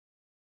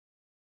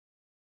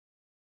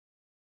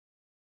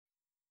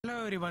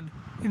Hello everyone.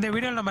 இந்த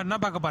வீடியோல நம்ம என்ன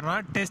பார்க்க போறோம்னா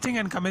டெஸ்டிங்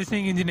அண்ட்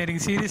கமிஷனிங் இன்ஜினியரிங்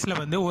சீரிஸ்ல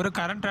வந்து ஒரு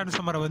கரண்ட்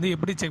ட்ரான்ஸ்ஃபார்மரை வந்து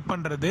எப்படி செக்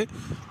பண்றது,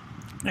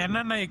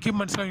 என்னென்ன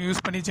எக்யூப்மெண்ட்ஸ்லாம்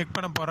யூஸ் பண்ணி செக்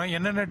பண்ண போறோம்,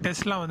 என்னென்ன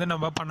டெஸ்ட்லாம் வந்து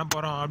நம்ம பண்ண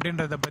போறோம்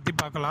அப்படின்றத பத்தி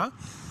பார்க்கலாம்.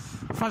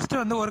 ஃபர்ஸ்ட்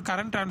வந்து ஒரு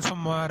கரண்ட்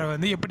ட்ரான்ஸ்ஃபார்மரை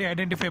வந்து எப்படி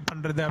ஐடென்டிஃபை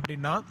பண்றது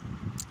அப்படின்னா,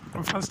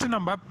 ஃபர்ஸ்ட்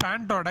நம்ம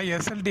பிளான்ட்டோட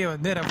எஸ்எல்டியை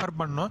வந்து ரெஃபர்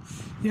பண்ணோம்.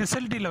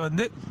 எஸ்எல்டியில்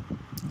வந்து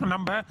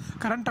நம்ம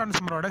கரண்ட்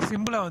ட்ரான்ஸ்ஃபார்மரோட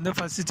சிம்பிளை வந்து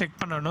ஃபஸ்ட்டு செக்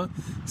பண்ணணும்.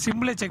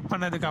 சிம்பிளை செக்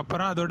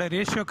பண்ணதுக்கப்புறம் அதோட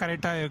ரேஷியோ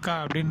கரெக்டாக இருக்கா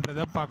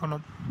அப்படின்றத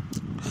பார்க்கணும்.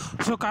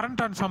 ஸோ கரண்ட்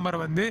ட்ரான்ஸ்ஃபார்மர்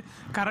வந்து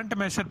கரண்ட்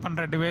மெஷர்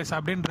பண்ணுற டிவைஸ்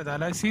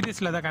அப்படின்றதால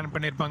சீரீஸில் தான் கனெக்ட்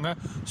பண்ணியிருப்பாங்க.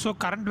 ஸோ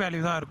கரண்ட்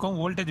வேல்யூ தான் இருக்கும்,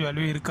 வோல்டேஜ்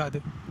வேல்யூ இருக்காது.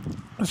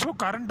 ஸோ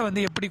கரண்ட்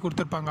வந்து எப்படி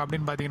கொடுத்துருப்பாங்க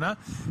அப்படின்னு பார்த்தீங்கன்னா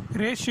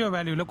ரேஷியோ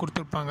வேல்யூவில்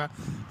கொடுத்துருப்பாங்க.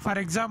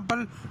 ஃபார்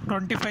எக்ஸாம்பிள்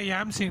 25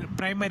 ஆம்ஸ்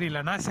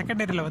ப்ரைமரியிலனா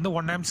செகண்டரியில் வந்து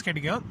 1 ஆம்ஸ்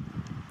கிடைக்கும்.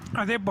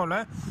 அதே போல்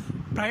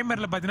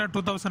ப்ரைமரியில் பார்த்தீங்கன்னா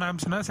 2000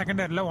 ஆம்ஸ்னால்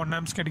செகண்டரியில் 1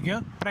 ஆம்ஸ்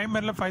கிடைக்கும்.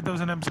 ப்ரைமரியில்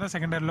 5000 ஆம்ஸ்னால்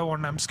செகண்டரியில்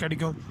 1 ஆம்ஸ்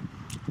கிடைக்கும்.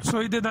 ஸோ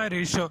இதுதான்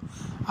ரேஷியோ,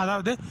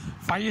 அதாவது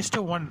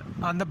 5:1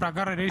 அந்த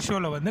பிரகாரம்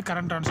ரேஷியோவில் வந்து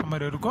கரண்ட்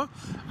ட்ரான்ஸ்ஃபார்மர் இருக்கும்.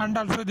 அண்ட்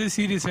ஆல்சோ இது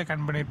சீரீஸில்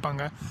கனெக்ட்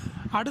பண்ணியிருப்பாங்க.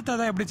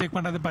 அடுத்ததாக எப்படி செக்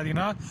பண்ணுறது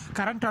பார்த்தீங்கன்னா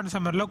கரண்ட்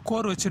ட்ரான்ஸ்ஃபார்மரில்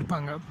கோர்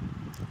வச்சுருப்பாங்க.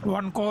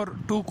 1 கோர்,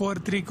 2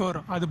 கோர், 3 கோர்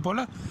அது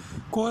போல்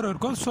கோர்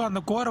இருக்கும். ஸோ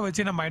அந்த கோரை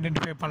வச்சு நம்ம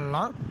ஐடென்டிஃபை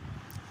பண்ணலாம்.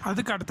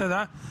 அதுக்கு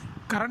அடுத்ததாக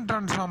கரண்ட்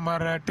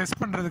ட்ரான்ஸ்ஃபார்மரை டெஸ்ட்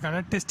பண்ணுறதுக்கான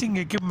டெஸ்டிங்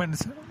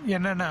எக்யூப்மெண்ட்ஸ்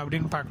என்னென்ன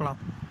அப்படின்னு பார்க்கலாம்.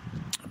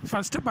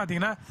 ஃபஸ்ட்டு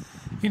பார்த்தீங்கன்னா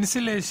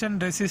இன்சுலேஷன்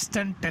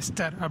ரெசிஸ்டன்ட்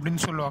டெஸ்டர்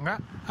அப்படின்னு சொல்லுவாங்க,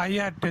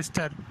 ஐஆர்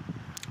டெஸ்டர்.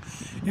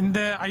 இந்த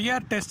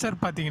ஐஆர் டெஸ்டர்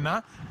பார்த்தீங்கன்னா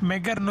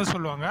மெகர்னு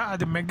சொல்லுவாங்க.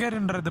 அது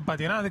மெகர்ன்றது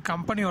பார்த்தீங்கன்னா அது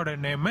கம்பெனியோட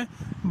நேமு.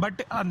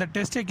 பட் அந்த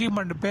டெஸ்ட்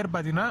எக்யூப்மெண்ட் பேர்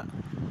பார்த்தீங்கன்னா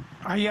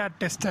ஐஆர்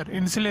டெஸ்டர்,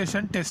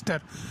 இன்சுலேஷன்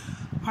டெஸ்டர்.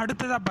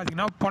 அடுத்ததாக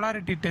பார்த்தீங்கன்னா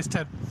பொலாரிட்டி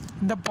டெஸ்டர்.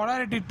 இந்த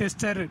பொலாரிட்டி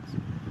டெஸ்டர்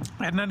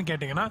என்னன்னு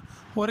கேட்டிங்கன்னா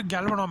ஒரு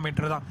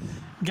கேல்வனோமீட்டர் தான்.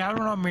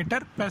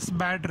 கேல்வனோமீட்டர் ப்ளஸ்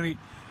பேட்ரி,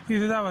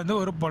 இதுதான் வந்து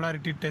ஒரு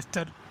பொலாரிட்டி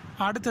டெஸ்டர்.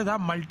 அடுத்ததாக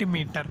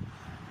மல்டிமீட்டர்.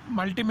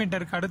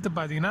 மல்டிமீட்டருக்கு அடுத்து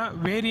பார்த்தீங்கன்னா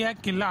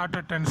வேரியாக் இல்லை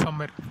ஆட்டோ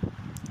டிரான்ஸ்ஃபார்மர்.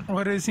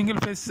 ஒரு சிங்கிள்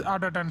ஃபேஸ்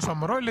ஆட்டோ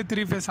டிரான்ஸ்ஃபார்மரோ இல்லை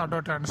 3 ஃபேஸ் ஆட்டோ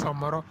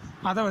டிரான்ஸ்ஃபார்மரோ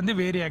அதை வந்து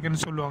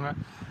வேரியாக்னு சொல்லுவாங்க.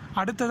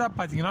 அடுத்ததாக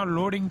பார்த்தீங்கன்னா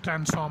லோடிங்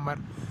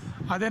டிரான்ஸ்ஃபார்மர்.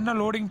 அது என்ன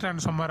லோடிங்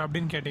டிரான்ஸ்ஃபார்மர்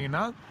அப்படின்னு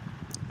கேட்டிங்கன்னா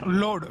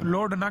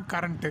லோடுனா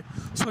கரண்ட்டு.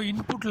 ஸோ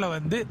இன்புட்டில்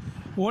வந்து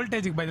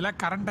வோல்டேஜுக்கு பதிலாக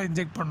கரண்ட்டை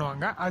இன்ஜெக்ட்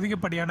பண்ணுவாங்க.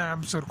 அதிகப்படியான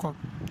ஆம்ப்ஸ் இருக்கும்.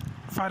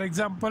 ஃபார்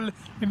எக்ஸாம்பிள்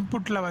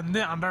இன்புட்டில் வந்து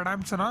 100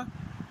 ஆம்ப்ஸ்னால்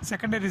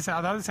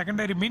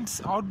செகண்டரி மீன்ஸ்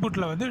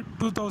அவுட்புட்டில் வந்து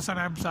 2000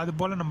 ஆம்ப்ஸ் அது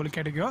போல் நம்மளுக்கு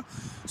கிடைக்கும்.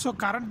 ஸோ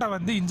கரண்ட்டை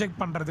வந்து இன்ஜெக்ட்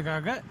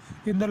பண்ணுறதுக்காக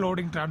இந்த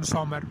லோடிங்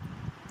டிரான்ஸ்ஃபார்மர்.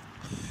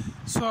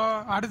 ஸோ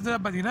அடுத்தது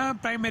பார்த்திங்கன்னா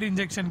ப்ரைமரி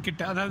இன்ஜெக்ஷன்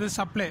கிட், அதாவது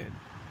சப்ளை,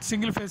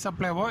 சிங்கிள் ஃபேஸ்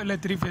சப்ளைவோ இல்லை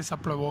 3 ஃபேஸ்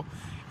சப்ளைவோ,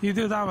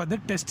 இதுதான் வந்து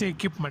டெஸ்ட்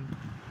எக்யூப்மெண்ட்.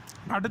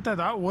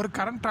 அடுத்ததாக ஒரு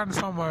கரண்ட்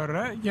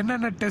ட்ரான்ஸ்ஃபார்மரை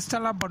என்னென்ன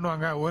டெஸ்ட்டெல்லாம்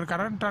பண்ணுவாங்க, ஒரு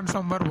கரண்ட்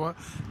ட்ரான்ஸ்ஃபார்மர்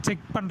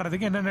செக்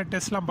பண்ணுறதுக்கு என்னென்ன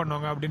டெஸ்ட்லாம்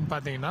பண்ணுவாங்க அப்படின்னு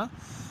பார்த்தீங்கன்னா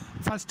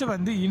ஃபஸ்ட்டு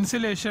வந்து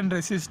இன்சுலேஷன்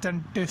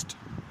ரெசிஸ்டன்ட் டெஸ்ட்,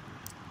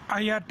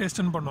 ஐஆர்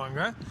டெஸ்ட்டுன்னு பண்ணுவாங்க.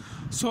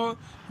 ஸோ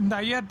இந்த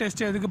ஐஆர்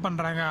டெஸ்ட் எதுக்கு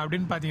பண்ணுறாங்க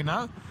அப்படின்னு பார்த்தீங்கன்னா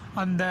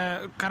அந்த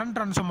current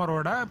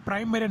ட்ரான்ஸ்ஃபார்மரோட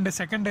primary and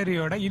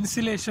செகண்டரியோட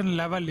insulation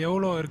level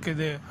எவ்வளோ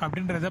இருக்குது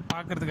அப்படின்றத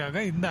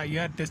பார்க்குறதுக்காக இந்த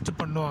ஐஆர் டெஸ்ட்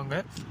பண்ணுவாங்க.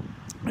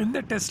 இந்த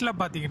டெஸ்ட்டில்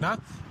பார்த்தீங்கன்னா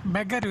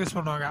மெகர் யூஸ்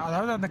பண்ணுவாங்க.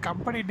 அதாவது அந்த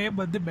கம்பெனி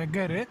நேம் வந்து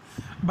மெகரு,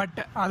 பட்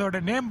அதோட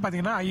நேம்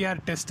பார்த்தீங்கன்னா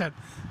ஐஆர் டெஸ்டர்.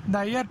 இந்த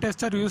ஐஆர்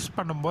டெஸ்டர் யூஸ்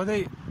பண்ணும்போது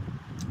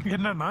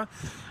என்னென்னா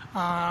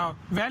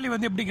வேல்யூ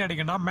வந்து எப்படி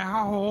கிடைக்குன்னா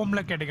மெகா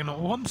ஓமில் கிடைக்கணும்.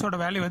 ஓம்ஸோட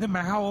வேல்யூ வந்து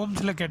மெகா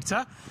ஓம்ஸில் கிடைச்சா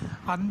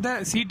அந்த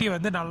சிடி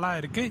வந்து நல்லா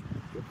இருக்குது.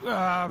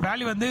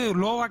 வேல்யூ வந்து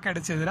லோவாக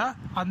கிடைச்சதுன்னா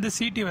அந்த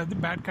சிடி வந்து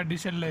பேட்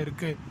கண்டிஷனில்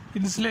இருக்குது,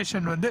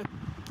 இன்சுலேஷன் வந்து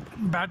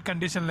பேட்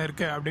கண்டிஷனில்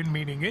இருக்குது அப்படின்னு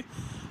மீனிங்கு.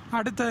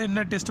 அடுத்து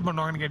என்ன டெஸ்ட்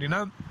பண்ணுவாங்கன்னு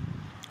கேட்டிங்கன்னா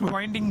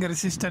வைண்டிங்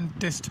ரெசிஸ்டன்ட்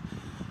டெஸ்ட்.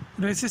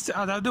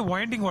 அதாவது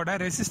வைண்டிங்கோட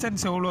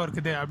ரெசிஸ்டன்ஸ் எவ்வளோ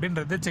இருக்குது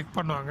அப்படின்றத செக்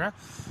பண்ணுவாங்க.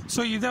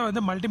 ஸோ இதை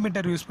வந்து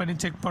மல்டிமீட்டர் யூஸ் பண்ணி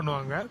செக்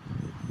பண்ணுவாங்க.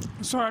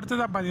 ஸோ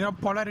அடுத்ததாக பார்த்தீங்கன்னா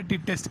பொலாரிட்டி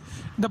டெஸ்ட்.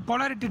 இந்த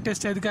பொலாரிட்டி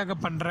டெஸ்ட் எதுக்காக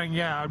பண்ணுறாங்க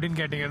அப்படின்னு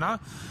கேட்டிங்கன்னா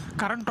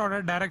கரண்ட்டோட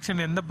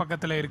டைரக்ஷன் எந்த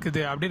பக்கத்தில்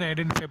இருக்குது அப்படின்னு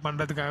ஐடென்டிஃபை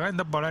பண்ணுறதுக்காக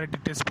இந்த பொலாரிட்டி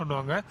டெஸ்ட்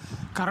பண்ணுவாங்க.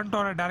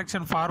 கரண்ட்டோட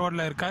டைரக்ஷன்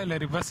ஃபார்வர்டில் இருக்கா இல்லை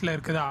ரிவர்ஸில்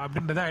இருக்குதா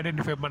அப்படின்றத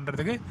ஐடென்டிஃபை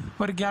பண்ணுறதுக்கு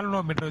ஒரு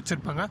கேல்வனோமீட்டர்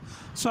வச்சுருப்பாங்க.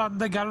 ஸோ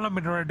அந்த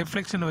கேல்வனோமீட்டரோட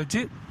டிஃப்ளெக்ஷனை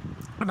வச்சு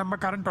நம்ம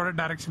கரண்ட்டோட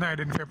டைரக்ஷனை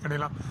ஐடென்டிஃபை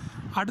பண்ணிடலாம்.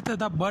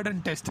 அடுத்ததாக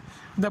பர்டன் டெஸ்ட்.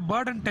 இந்த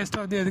பர்டன் டெஸ்ட்டை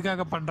வந்து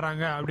எதுக்காக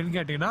பண்ணுறாங்க அப்படின்னு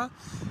கேட்டிங்கன்னா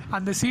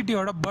அந்த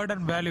சிடியோட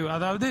பர்டன் வேல்யூ,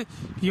 அதாவது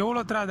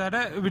எவ்வளோ அதோட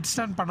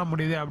விட்ஸ்டாண்ட் பண்ண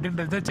முடியுது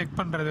அப்படின்றத செக்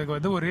பண்ணுறதுக்கு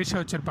வந்து ஒரு ரேஷியோ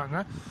வச்சுருப்பாங்க.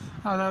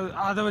 அதாவது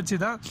அதை வச்சு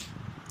தான்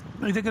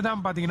இதுக்கு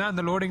தான் பார்த்தீங்கன்னா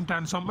அந்த லோடிங்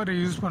டிரான்ஸ்ஃபார்மர்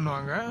யூஸ்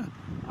பண்ணுவாங்க.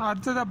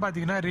 அடுத்ததாக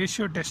பார்த்தீங்கன்னா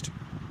ரேஷியோ டெஸ்ட்.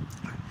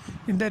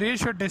 இந்த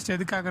ரேஷியோ டெஸ்ட்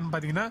எதுக்காகன்னு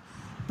பார்த்தீங்கன்னா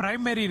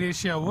ப்ரைமரி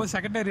ரேஷியோவோ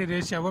செகண்டரி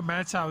ரேஷியோவோ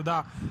மேட்ச் ஆகுதா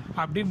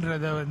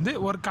அப்படின்றத வந்து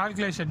ஒரு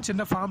கால்குலேஷன்,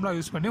 சின்ன ஃபார்முலா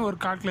யூஸ் பண்ணி ஒரு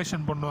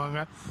கால்குலேஷன் பண்ணுவாங்க.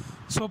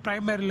 ஸோ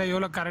ப்ரைமரியில்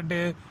எவ்வளோ கரண்ட்டு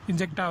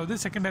இன்ஜெக்ட் ஆகுது,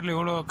 செகண்டரியில்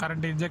எவ்வளோ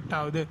கரண்ட் இன்ஜெக்ட்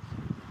ஆகுது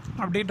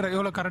அப்படின்ற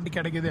எவ்வளோ கரண்ட்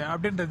கிடைக்குது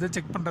அப்படின்றத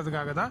செக்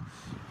பண்ணுறதுக்காக தான்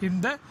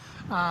இந்த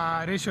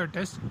ரேஷியோ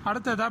டெஸ்ட்.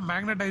 அடுத்ததாக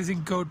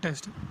மேக்னடைசிங் கர்வ்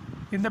டெஸ்ட்.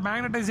 இந்த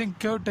மேக்னடைசிங்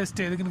கர்வ்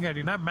டெஸ்ட் எதுக்குன்னு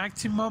கேட்டிங்கன்னா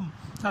மேக்ஸிமம்,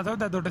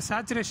 அதாவது அதோட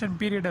சேச்சுரேஷன்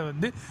பீரியடை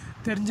வந்து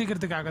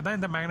தெரிஞ்சுக்கிறதுக்காக தான்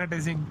இந்த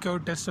மேக்னடைசிங்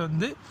கர்வ் டெஸ்ட்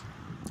வந்து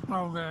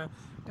அவங்க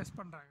டெஸ்ட்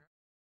பண்ணுறாங்க.